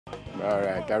All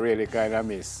right, I really kind of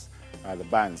miss the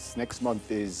bands. Next month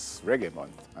is Reggae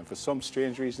Month, and for some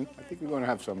strange reason, I think we're going to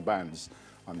have some bands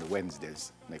on the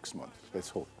Wednesdays next month. Let's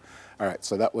hope. All right,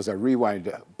 so that was a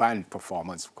rewind band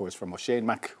performance, of course, from O'Shane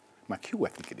McHugh, I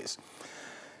think it is.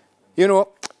 You know,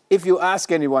 if you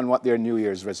ask anyone what their New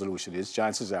Year's resolution is,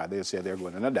 chances are they'll say they're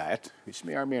going on a diet, which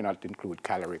may or may not include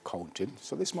calorie counting.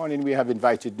 So this morning we have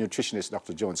invited nutritionist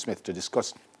Dr. Joan Smith to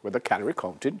discuss whether calorie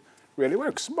counting really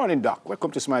works. Morning, Doc.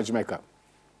 Welcome to Smile Jamaica.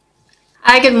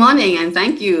 Hi, good morning, and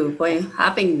thank you for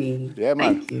having me. Yeah,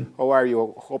 man. Thank you. How are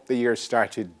you? Hope the year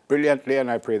started brilliantly, and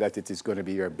I pray that it is going to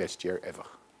be your best year ever.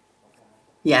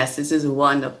 Yes, this is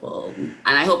wonderful. And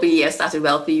I hope the year started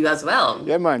well for you as well.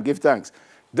 Yeah, man. Give thanks.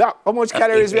 Doc, how much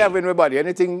calories we have in my body?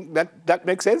 Anything that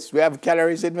makes sense? We have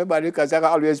calories in my body because I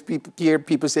always hear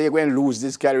people say you're going to lose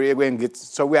this calorie, you're going to get...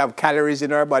 So we have calories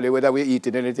in our body whether we're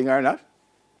eating anything or not?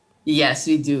 Yes,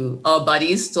 we do. Our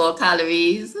bodies store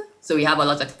calories. So we have a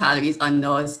lot of calories on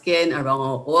our skin, around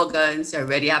our organs. We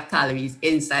already have calories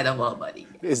inside of our body.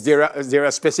 Is there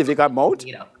a specific amount?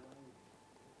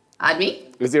 Pardon me?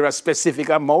 Is there a specific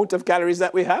amount of calories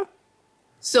that we have?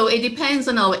 So it depends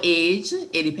on our age,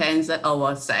 it depends on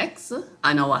our sex,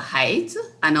 on our height,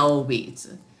 and our weight.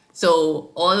 So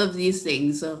all of these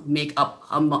things make up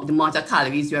the amount of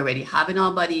calories we already have in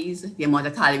our bodies, the amount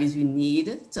of calories we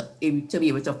need to be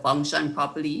able to function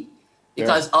properly.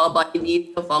 Because our body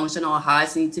needs to function, our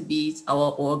hearts need to beat,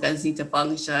 our organs need to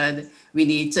function, we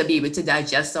need to be able to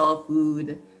digest our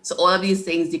food. So all of these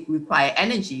things require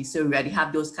energy. So we already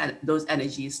have those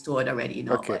energies stored already in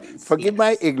our bodies. Forgive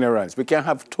my ignorance. We can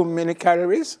have too many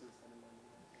calories?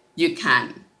 You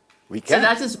can. We can? So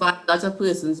that is why a lot of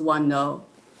persons wonder,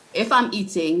 if I'm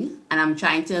eating and I'm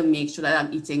trying to make sure that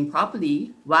I'm eating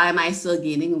properly, why am I still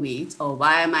gaining weight? Or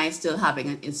why am I still having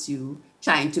an issue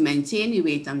trying to maintain the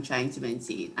weight I'm trying to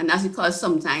maintain? And that's because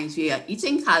sometimes we are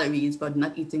eating calories, but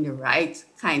not eating the right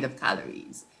kind of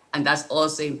calories. And that's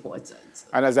also important.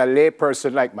 And as a lay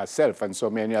person like myself and so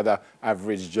many other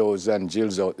average Joes and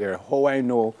Jills out there, how I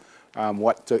know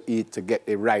what to eat to get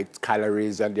the right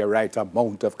calories and the right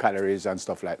amount of calories and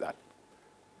stuff like that?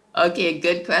 Okay,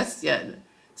 good question.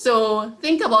 So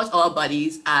think about our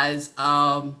bodies as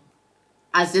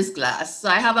this glass. So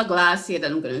I have a glass here that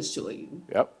I'm going to show you.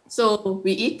 Yep. So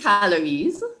we eat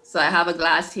calories. So I have a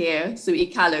glass here. So we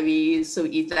eat calories. So we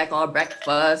eat like our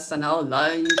breakfast and our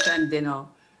lunch and dinner.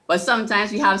 But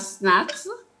sometimes we have snacks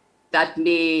that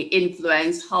may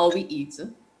influence how we eat,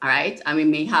 all right? And we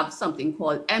may have something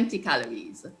called empty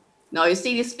calories. Now, you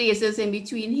see the spaces in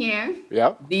between here?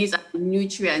 Yeah. These are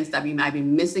nutrients that we might be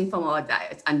missing from our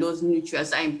diet. And those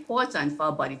nutrients are important for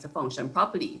our body to function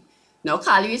properly. Now,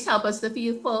 calories help us to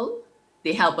feel full.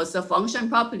 They help us to function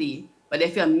properly. But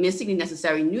if you're missing the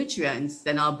necessary nutrients,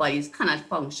 then our bodies cannot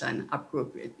function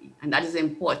appropriately. And that is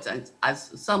important,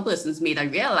 as some persons may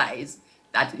not realize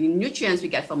that the nutrients we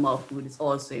get from our food is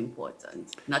also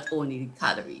important, not only the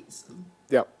calories.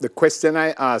 Yeah, the question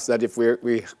I asked that if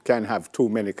we can have too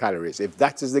many calories, if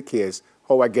that is the case,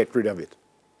 how I get rid of it?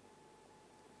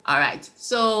 All right,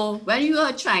 so when you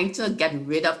are trying to get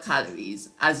rid of calories,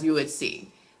 as you would say,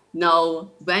 now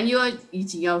when you're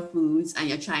eating your foods and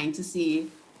you're trying to see,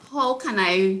 how can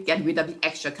I get rid of the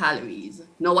extra calories?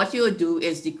 Now what you would do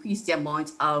is decrease the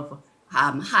amount of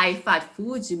high-fat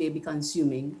foods you may be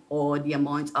consuming or the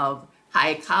amount of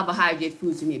high-carbohydrate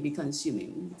foods you may be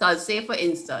consuming. Because say, for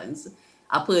instance,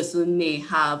 a person may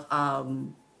have,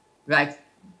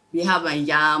 they have a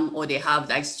yam or they have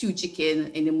like stewed chicken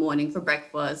in the morning for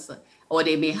breakfast, or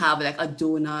they may have like a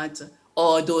donut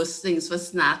or those things for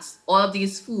snacks. All of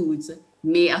these foods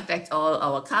may affect all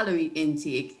our calorie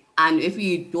intake. And if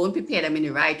we don't prepare them in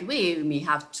the right way, we may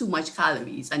have too much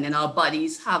calories. And then our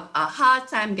bodies have a hard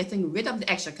time getting rid of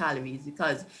the extra calories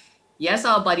because, yes,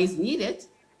 our bodies need it.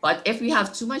 But if we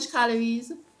have too much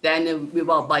calories, then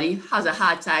our body has a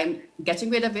hard time getting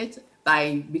rid of it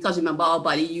because remember, our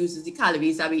body uses the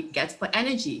calories that we get for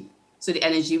energy. So the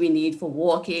energy we need for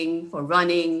walking, for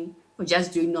running, for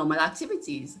just doing normal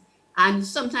activities. And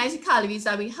sometimes the calories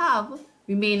that we have,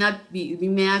 we may not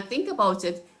think about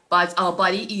it, but our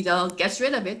body either gets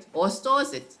rid of it or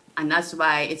stores it. And that's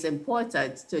why it's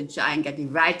important to try and get the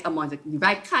right amount, the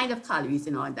right kind of calories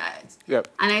in our diet. Yep.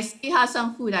 And I still have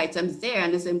some food items there,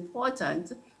 and it's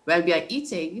important when we are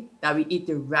eating that we eat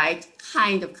the right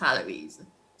kind of calories.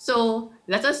 So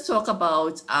let us talk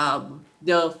about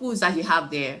the foods that you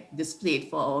have there displayed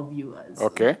for our viewers.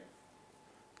 Okay.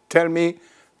 Tell me,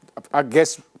 I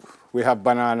guess we have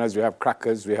bananas, we have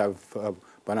crackers, we have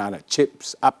banana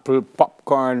chips, apple,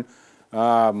 popcorn.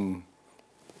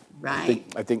 Right.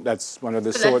 I think that's one of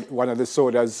the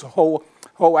sodas. How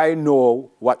how I know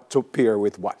what to pair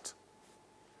with what?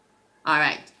 All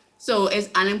right. So it's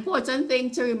an important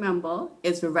thing to remember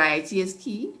is variety is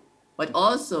key, but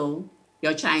also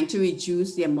you're trying to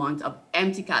reduce the amount of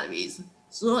empty calories.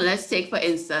 So let's take, for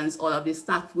instance, all of the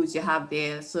snack foods you have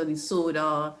there. So the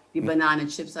soda, the banana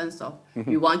chips and stuff.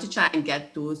 We want to try and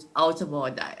get those out of our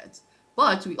diet.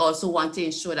 But we also want to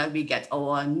ensure that we get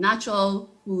our natural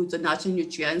foods and natural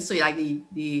nutrients. So like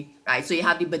so you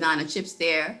have the banana chips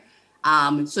there.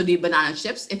 So the banana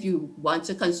chips, if you want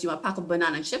to consume a pack of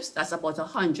banana chips, that's about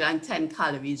 110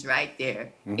 calories right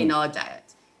there in our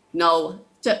diet. Now,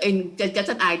 to get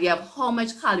an idea of how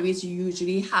much calories you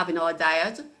usually have in our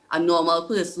diet, a normal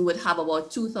person would have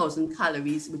about 2,000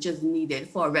 calories, which is needed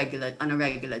on a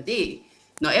regular day.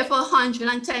 Now, if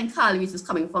 110 calories is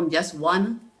coming from just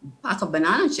one pack of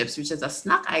banana chips, which is a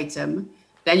snack item,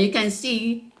 then you can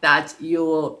see that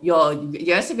your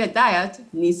rest of your diet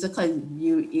needs to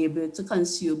be able to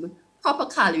consume proper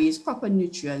calories, proper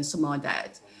nutrients from our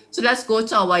diet. So let's go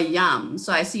to our yam.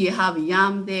 So I see you have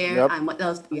yam there, Yep. and what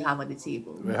else do we have on the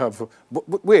table? We have,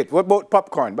 wait, what about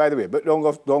popcorn, by the way? But don't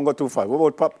go too far. What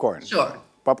about popcorn? Sure.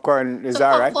 Popcorn is So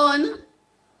all right? popcorn,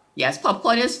 yes,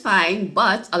 popcorn is fine,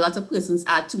 but a lot of persons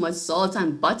add too much salt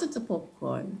and butter to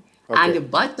popcorn. Okay. And the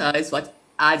butter is what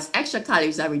adds extra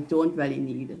calories that we don't really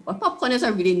need. But popcorn is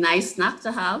a really nice snack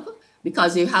to have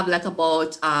because you have like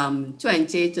about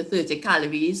 20 to 30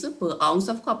 calories per ounce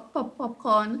of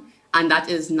popcorn. And that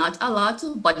is not a lot,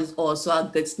 but it's also a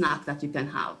good snack that you can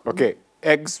have. Okay,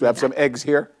 eggs, we have some eggs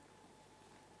here.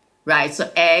 Right, so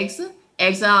eggs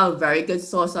are a very good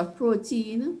source of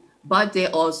protein, but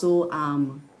they're also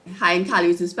high in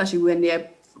calories, especially when they're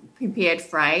prepared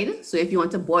fried. So if you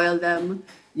want to boil them,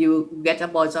 you get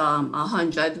about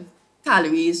 100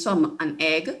 calories from an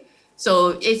egg.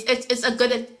 So it's a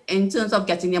good in terms of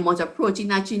getting the amount of protein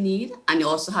that you need, and it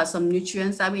also has some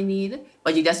nutrients that we need,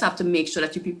 but you just have to make sure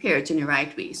that you prepare it in the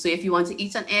right way. So if you want to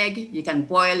eat an egg, you can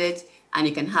boil it and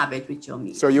you can have it with your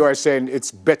meat. So you are saying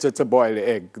it's better to boil the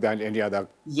egg than any other?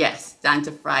 Yes, than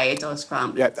to fry it or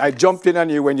scramble it. Yeah, I jumped in on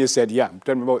you when you said yam.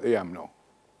 Tell me about the yam now.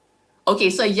 Okay,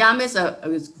 so yam is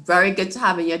very good to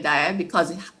have in your diet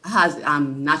because it has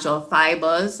natural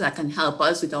fibers that can help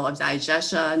us with our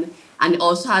digestion, and it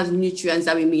also has nutrients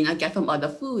that we may not get from other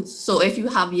foods. So if you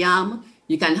have yam,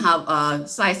 you can have a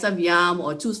slice of yam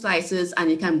or 2 slices, and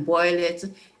you can boil it,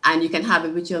 and you can have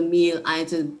it with your meal.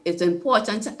 And it's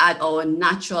important to add our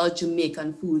natural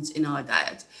Jamaican foods in our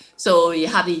diet. So you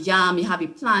have the yam, you have the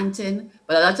plantain,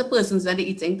 but a lot of persons, when they're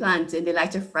eating plantain, they like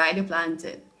to fry the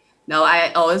plantain. Now,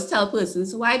 I always tell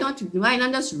persons, why not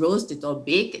just roast it or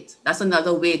bake it? That's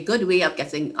another good way of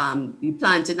getting the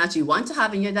plantain that you want to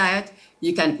have in your diet.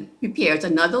 You can prepare it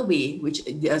another way, which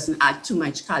doesn't add too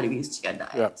much calories to your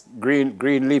diet. Yeah,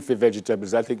 green leafy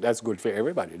vegetables, I think that's good for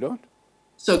everybody, don't?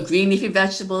 So green leafy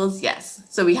vegetables, yes.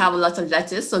 So we have a lot of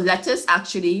lettuce. So lettuce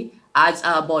actually adds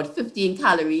about 15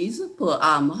 calories per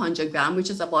 100 grams, which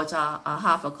is about a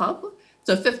half a cup.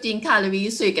 So 15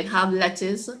 calories, so you can have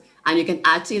lettuce. And you can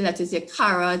add to your lettuce, your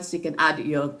carrots, you can add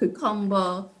your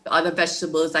cucumber, the other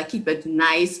vegetables that keep it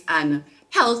nice and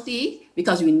healthy,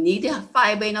 because we need the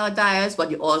fiber in our diets,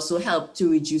 but you also help to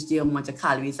reduce the amount of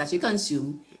calories that you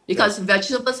consume. Because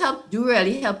vegetables do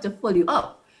really help to fill you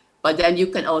up. But then you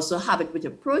can also have it with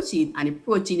the protein, and the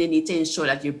protein you need to ensure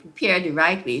that you prepare the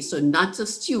right way. So not to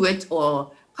stew it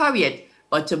or curry it,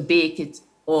 but to bake it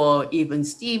or even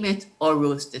steam it or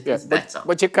roast it is better.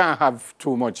 But you can't have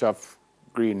too much of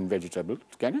green vegetables,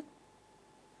 can you?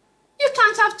 You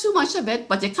can't have too much of it,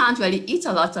 but you can't really eat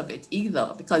a lot of it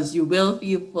either, because you will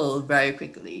feel full very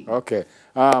quickly. Okay.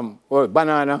 Well,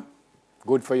 banana,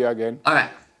 good for you again. All right.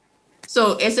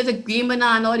 So is it a green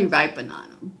banana or the ripe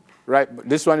banana? Right.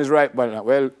 This one is ripe banana.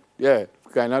 Well, yeah,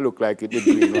 kind of look like it did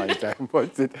green one time,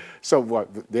 but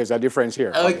there's a difference here.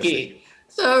 Okay. Obviously.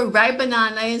 So ripe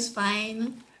banana is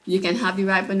fine. You can have the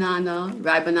ripe banana.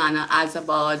 Ripe banana adds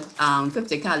about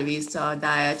 50 calories to our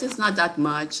diet. It's not that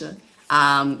much.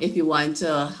 If you want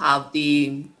to have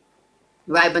the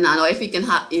ripe banana, or if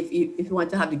you want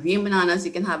to have the green bananas,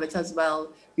 you can have it as well.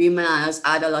 Green bananas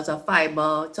add a lot of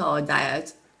fiber to our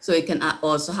diet, so you can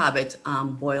also have it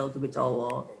boiled with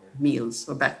our meals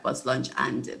for breakfast, lunch,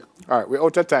 and dinner. All right, we're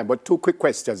out of time, but 2 quick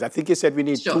questions. I think you said we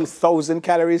need 2,000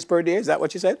 calories per day. Is that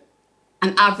what you said?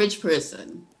 An average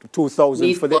person.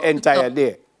 2,000 for the entire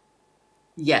day?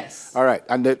 Yes. All right.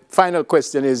 And the final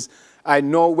question is, I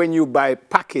know when you buy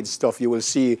packaged stuff, you will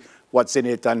see what's in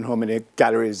it and how many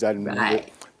calories. And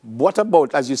right. What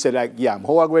about, as you said, like yam?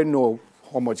 How are we going to know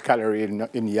how much calorie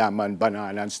in yam and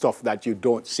banana and stuff that you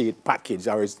don't see it packaged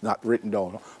or it's not written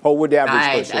down? How would the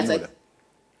average person know that?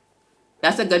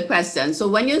 That's a good question. So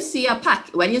when you see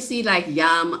when you see like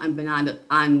yam and banana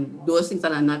and those things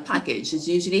that are not packaged, it's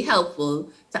usually helpful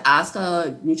to ask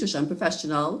a nutrition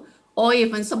professional, or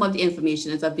even some of the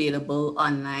information is available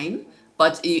online.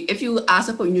 But if you ask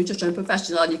a nutrition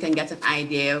professional, you can get an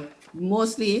idea,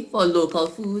 mostly for local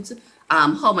foods,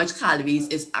 how much calories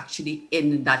is actually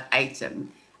in that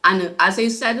item. And as I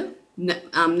said,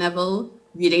 Neville,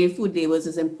 reading food labels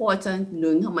is important.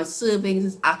 Knowing how much servings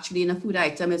is actually in a food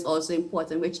item is also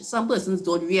important, which some persons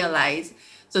don't realize.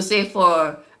 So say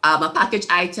for a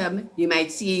packaged item, you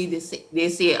might see they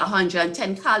say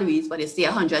 110 calories, but they say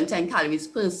 110 calories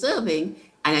per serving,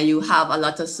 and then you have a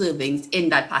lot of servings in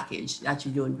that package that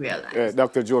you don't realize. Yeah,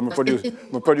 Dr. Joe, my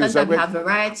producer. We have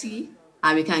variety,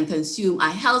 and we can consume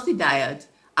a healthy diet,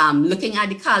 looking at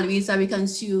the calories that we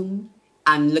consume,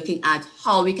 and looking at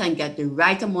how we can get the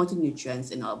right amount of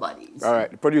nutrients in our bodies. All right,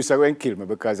 the producer won't kill me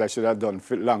because I should have done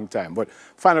for a long time. But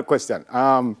final question.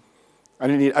 I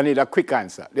need a quick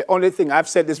answer. The only thing, I've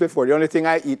said this before, the only thing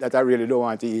I eat that I really don't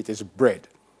want to eat is bread.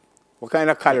 What kind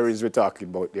of calories we're talking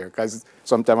about there? Because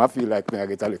sometimes I feel like I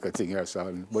get a little thing or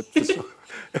something. But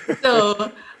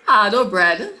so hardo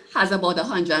bread has about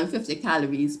 150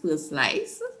 calories per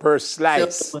slice. Per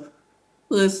slice? So,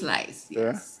 per slice, yes.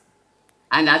 Yeah.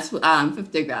 And that's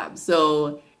 50 grams.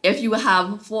 So if you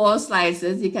have 4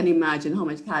 slices, you can imagine how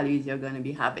much calories you're going to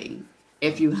be having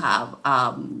if you have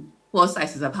 4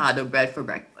 slices of hardo bread for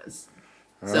breakfast.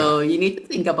 So you need to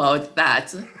think about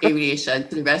that in relation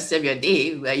to the rest of your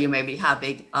day, where you may be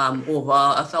having over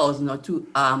 1,000 or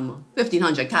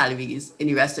 1,500 calories in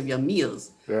the rest of your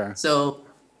meals. Yeah. So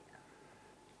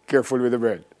careful with the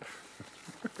bread.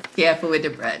 Careful with the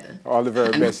bread. All the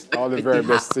very best. All the very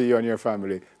best to you and your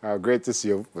family. Great to see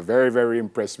you. We're very, very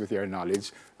impressed with your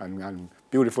knowledge and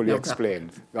beautifully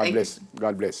explained. God bless.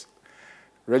 God bless.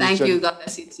 Thank you. God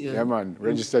bless you too. Yeah, man.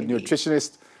 Registered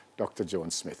nutritionist, Dr. Joan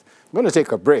Smith. I'm going to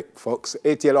take a break, folks.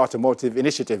 ATL Automotive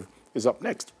Initiative is up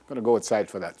next. I'm going to go outside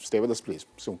for that. Stay with us, please.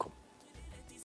 Soon come.